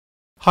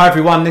Hi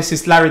everyone, this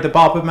is Larry the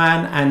Barber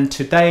Man, and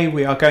today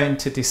we are going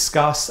to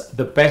discuss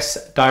the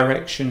best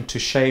direction to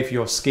shave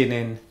your skin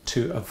in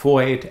to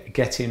avoid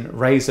getting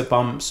razor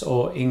bumps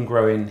or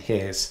ingrowing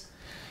hairs.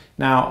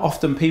 Now,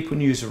 often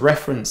people use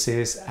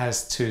references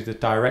as to the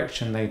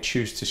direction they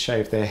choose to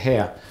shave their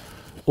hair,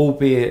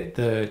 albeit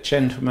the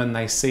gentleman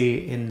they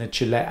see in the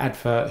Gillette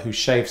advert who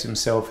shaves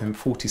himself in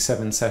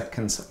 47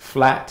 seconds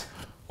flat,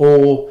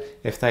 or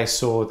if they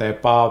saw their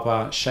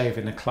barber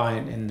shaving a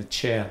client in the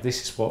chair.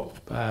 This is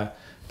what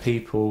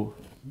people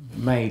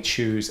may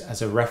choose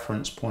as a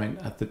reference point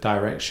of the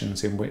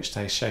directions in which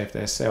they shave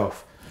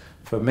themselves.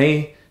 For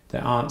me,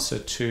 the answer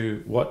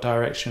to what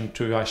direction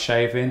do I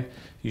shave in?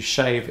 You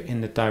shave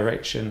in the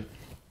direction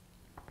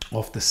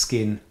of the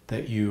skin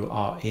that you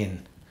are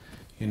in.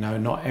 You know,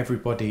 not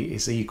everybody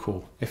is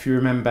equal. If you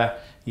remember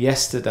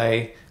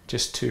yesterday,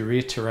 just to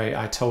reiterate,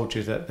 I told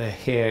you that the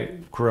hair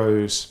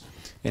grows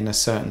in a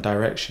certain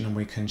direction and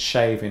we can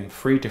shave in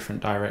 3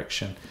 different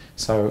directions.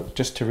 So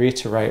just to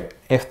reiterate,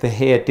 if the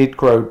hair did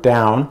grow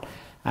down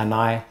and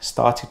I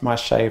started my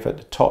shave at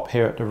the top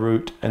here at the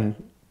root and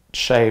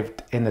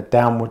shaved in a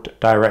downward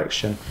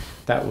direction,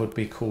 that would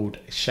be called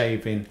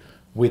shaving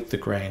with the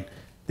grain.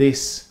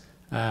 This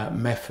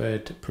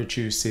method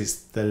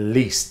produces the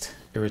least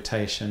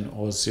irritation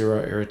or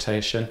 0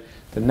 irritation.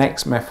 The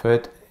next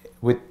method,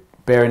 with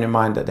bearing in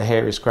mind that the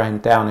hair is growing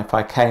down, if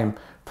I came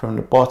from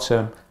the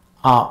bottom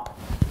up,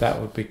 that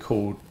would be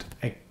called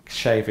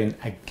shaving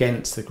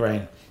against the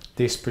grain.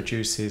 This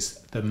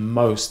produces the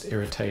most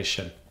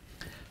irritation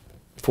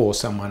for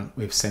someone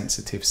with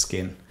sensitive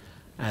skin,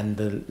 and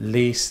the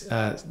least,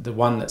 the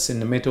one that's in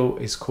the middle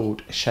is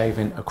called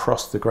shaving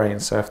across the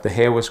grain. So if the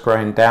hair was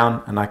growing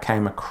down and I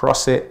came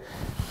across it,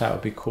 that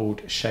would be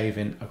called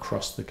shaving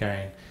across the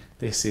grain.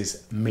 This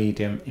is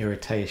medium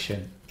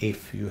irritation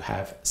if you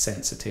have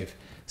sensitive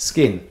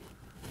skin.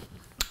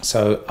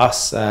 So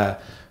us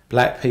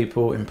black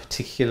people in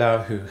particular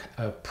who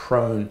are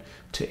prone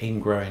to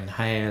ingrowing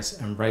hairs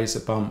and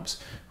razor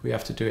bumps, we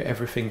have to do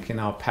everything in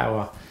our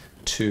power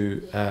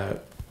to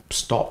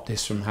stop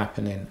this from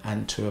happening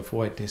and to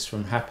avoid this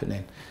from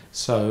happening.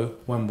 So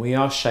when we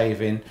are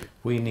shaving,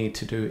 we need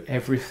to do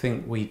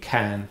everything we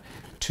can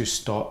to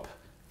stop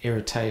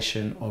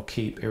irritation or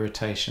keep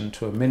irritation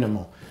to a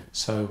minimal.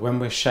 So when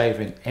we're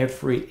shaving,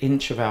 every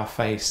inch of our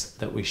face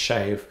that we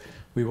shave,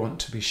 we want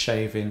to be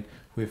shaving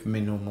with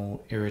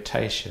minimal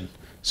irritation.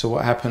 So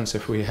what happens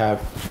if we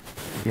have,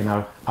 you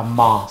know, a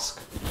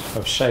mask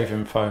of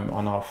shaving foam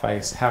on our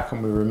face? How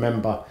can we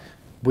remember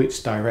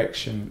which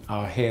direction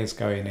our hair's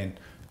going in?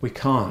 We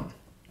can't.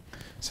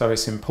 So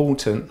it's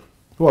important,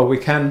 well, we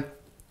can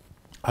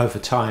over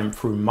time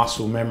through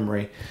muscle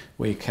memory,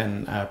 we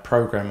can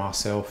program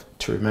ourselves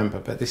to remember,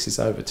 but this is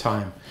over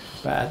time.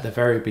 But at the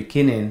very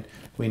beginning,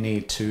 we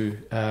need to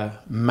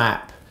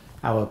map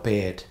our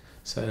beard.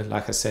 So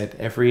like I said,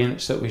 every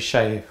inch that we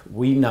shave,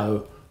 we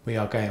know we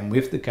are going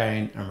with the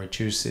grain and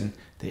reducing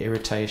the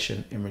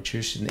irritation. In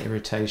reducing the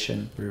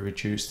irritation, we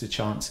reduce the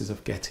chances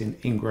of getting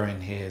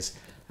ingrowing hairs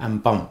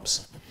and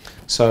bumps.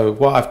 So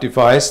what I've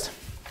devised,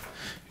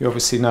 you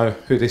obviously know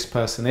who this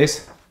person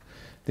is.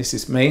 This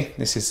is me.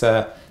 This is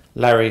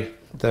Larry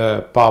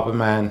the Barber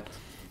Man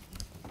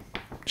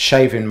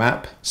shaving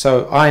map.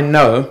 So I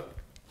know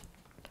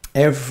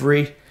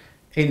every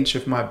inch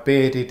of my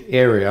bearded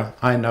area,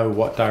 I know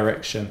what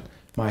direction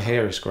my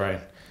hair is growing.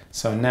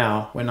 So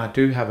now when I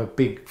do have a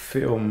big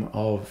film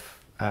of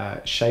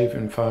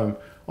shaving foam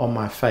on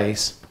my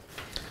face,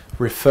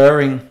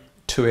 referring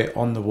to it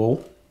on the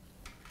wall,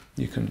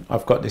 you can,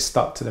 I've got this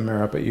stuck to the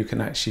mirror, but you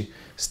can actually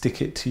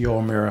stick it to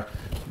your mirror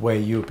where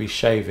you'll be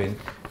shaving.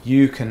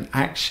 You can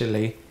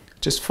actually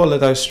just follow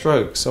those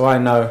strokes. So I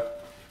know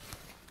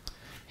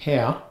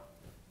here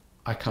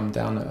I come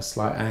down at a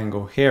slight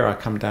angle, here I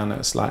come down at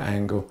a slight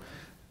angle,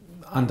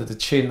 under the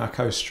chin I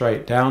go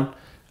straight down.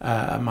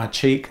 My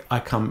cheek, I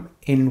come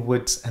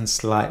inwards and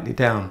slightly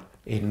down,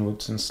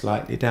 inwards and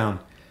slightly down,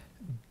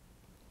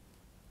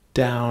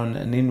 down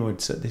and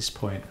inwards at this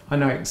point. I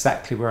know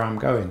exactly where I'm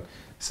going.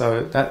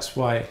 So that's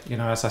why, you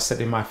know, as I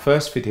said in my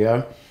first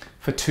video,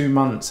 for 2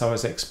 months I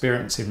was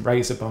experiencing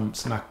razor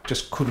bumps and I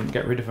just couldn't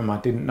get rid of them. I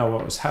didn't know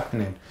what was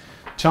happening.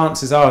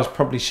 Chances are I was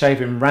probably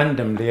shaving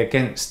randomly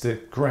against the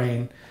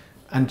grain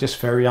and just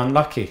very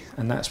unlucky.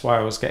 And that's why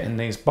I was getting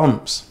these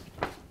bumps.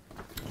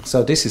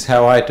 So this is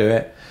how I do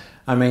it.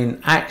 I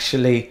mean,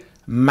 actually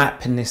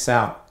mapping this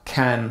out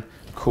can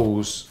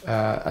cause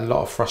a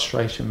lot of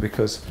frustration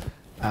because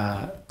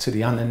to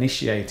the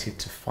uninitiated,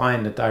 to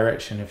find the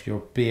direction of your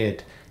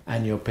beard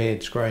and your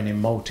beard's growing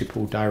in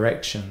multiple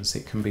directions,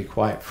 it can be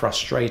quite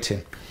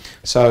frustrating.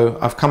 So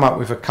I've come up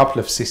with a couple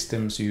of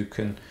systems you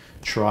can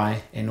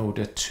try in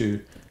order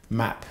to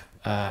map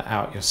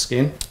out your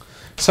skin.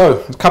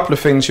 So a couple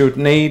of things you would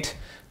need,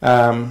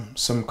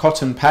 some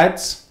cotton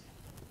pads,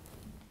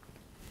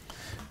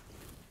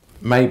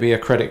 maybe a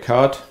credit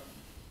card,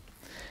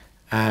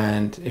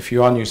 and if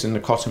you aren't using the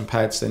cotton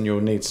pads, then you'll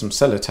need some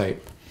sellotape.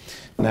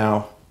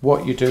 Now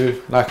what you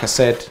do, like I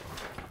said,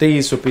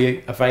 these will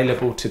be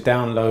available to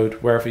download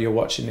wherever you're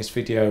watching this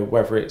video,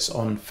 whether it's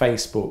on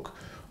Facebook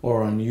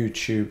or on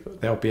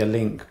YouTube. There'll be a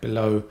link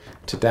below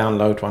to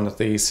download one of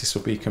these. This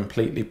will be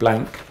completely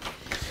blank.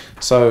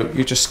 So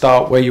you just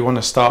start where you want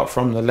to start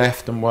from the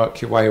left and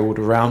work your way all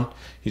around.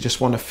 You just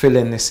want to fill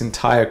in this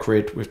entire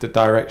grid with the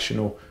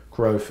directional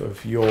growth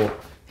of your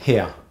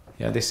hair.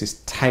 Yeah, this is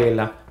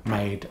tailor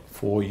made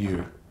for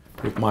you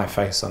with my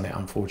face on it,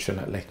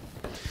 unfortunately.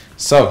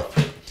 So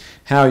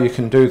how you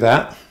can do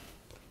that,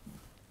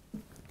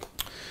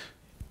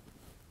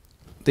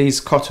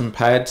 these cotton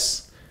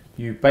pads,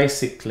 you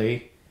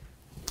basically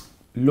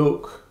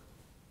look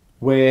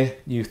where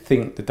you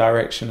think the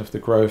direction of the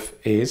growth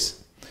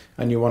is,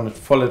 and you want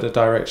to follow the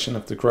direction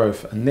of the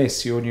growth, and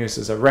this you'll use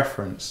as a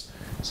reference.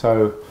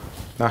 So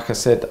like I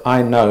said,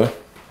 I know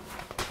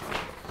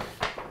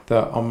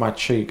that on my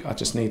cheek I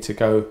just need to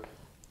go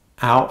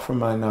out from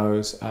my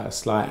nose at a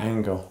slight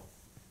angle,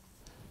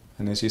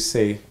 and as you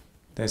see,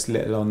 there's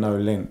little or no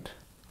lint.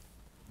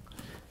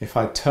 If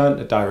I turn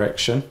the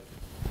direction,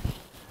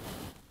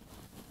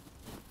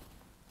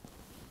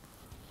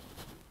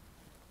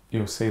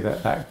 you'll see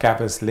that that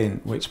gathers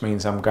lint, which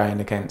means I'm going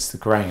against the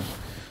grain.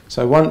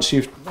 So once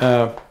you've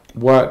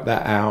worked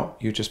that out,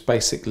 you just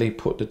basically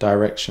put the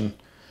direction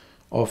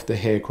of the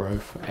hair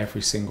growth for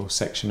every single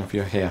section of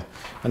your hair.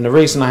 And the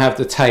reason I have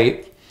the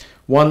tape,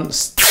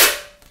 once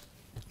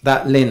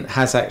that lint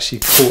has actually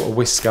caught a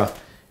whisker,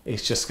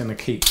 it's just going to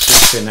keep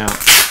slipping out.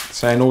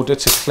 So in order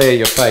to clear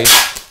your face,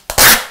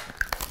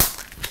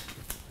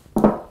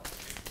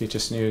 you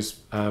just use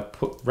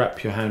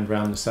wrap your hand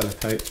around the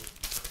sellotape.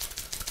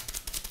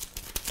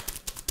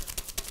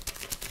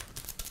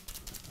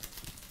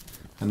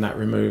 And that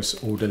removes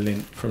all the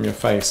lint from your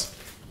face.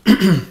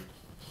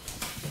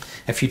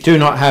 If you do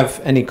not have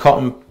any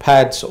cotton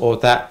pads, or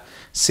that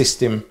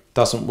system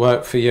doesn't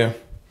work for you,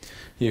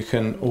 you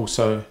can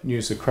also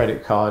use a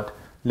credit card,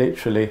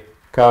 literally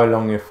go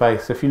along your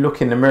face. If you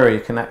look in the mirror, you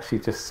can actually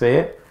just see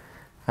it,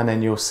 and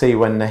then you'll see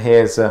when the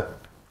hairs are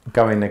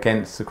going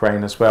against the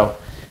grain as well.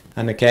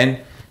 And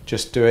again,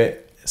 just do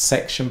it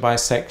section by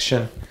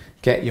section,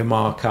 get your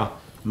marker,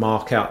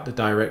 mark out the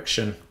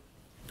direction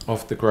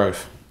of the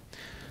growth.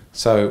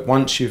 So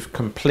once you've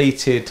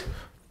completed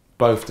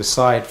both the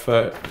side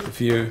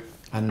view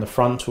and the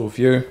frontal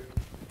view,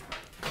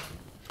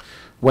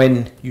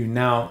 when you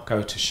now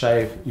go to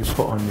shave, you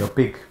put on your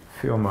big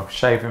film of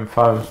shaving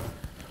foam,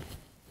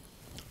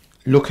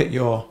 look at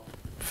your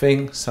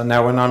thing. So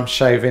now when I'm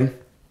shaving,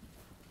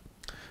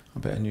 I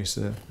better use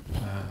the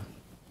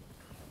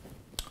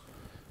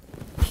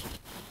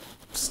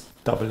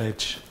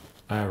double-edged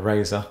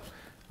razor.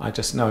 I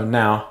just know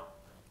now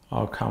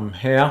I'll come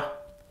here.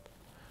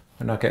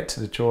 When I get to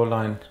the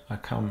jawline, I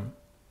come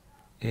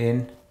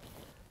in.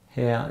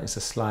 Here is a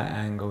slight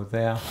angle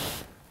there.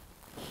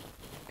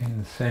 In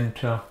the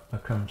center, I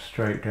come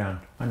straight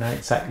down. I know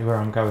exactly where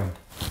I'm going.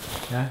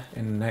 Yeah,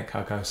 in the neck,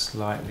 I go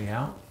slightly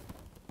out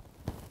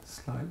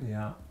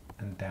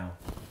and down.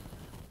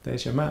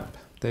 There's your map,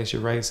 there's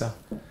your razor.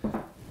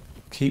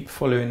 Keep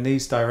following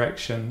these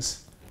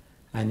directions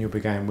and you'll be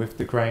going with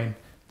the grain.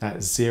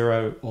 That's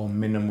zero or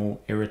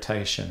minimal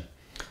irritation.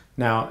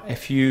 Now,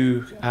 if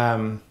you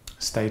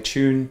stay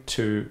tuned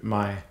to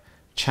my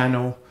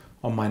channel,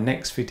 on my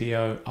next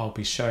video I'll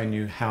be showing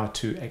you how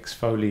to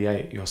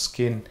exfoliate your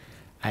skin,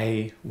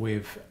 A,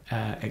 with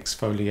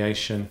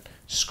exfoliation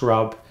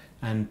scrub,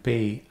 and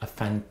B, a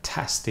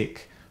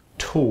fantastic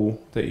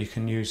tool that you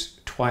can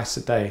use twice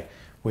a day,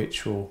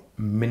 which will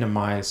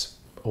minimize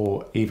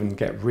or even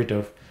get rid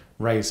of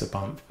razor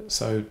bump.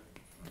 So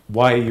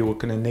why you're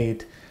going to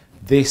need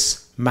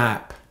this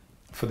map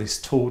for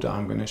this tool that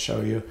I'm going to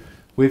show you.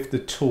 With the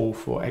tool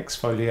for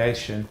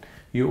exfoliation,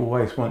 you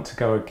always want to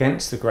go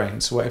against the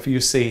grain. So whatever you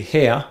see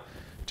here,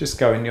 just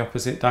go in the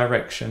opposite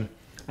direction,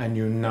 and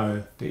you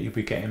know that you'll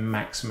be getting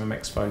maximum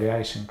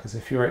exfoliation, because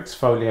if you're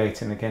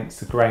exfoliating against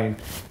the grain,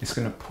 it's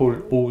going to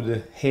pull all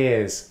the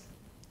hairs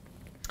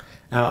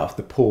out of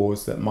the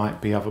pores that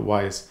might be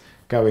otherwise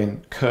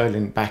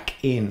curling back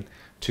in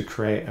to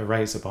create a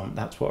razor bump.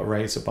 That's what a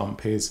razor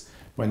bump is,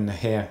 when the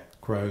hair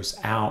grows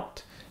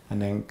out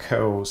and then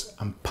curls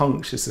and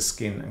punctures the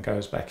skin and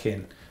goes back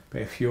in.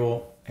 But if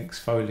you're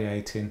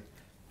exfoliating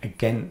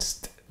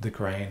against the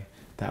grain,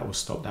 that will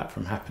stop that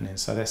from happening.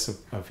 So that's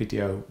a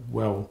video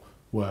well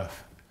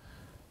worth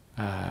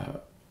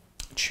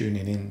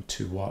tuning in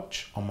to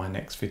watch on my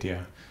next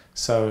video.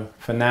 So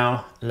for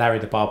now, Larry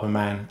the Barber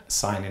Man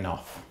signing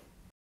off.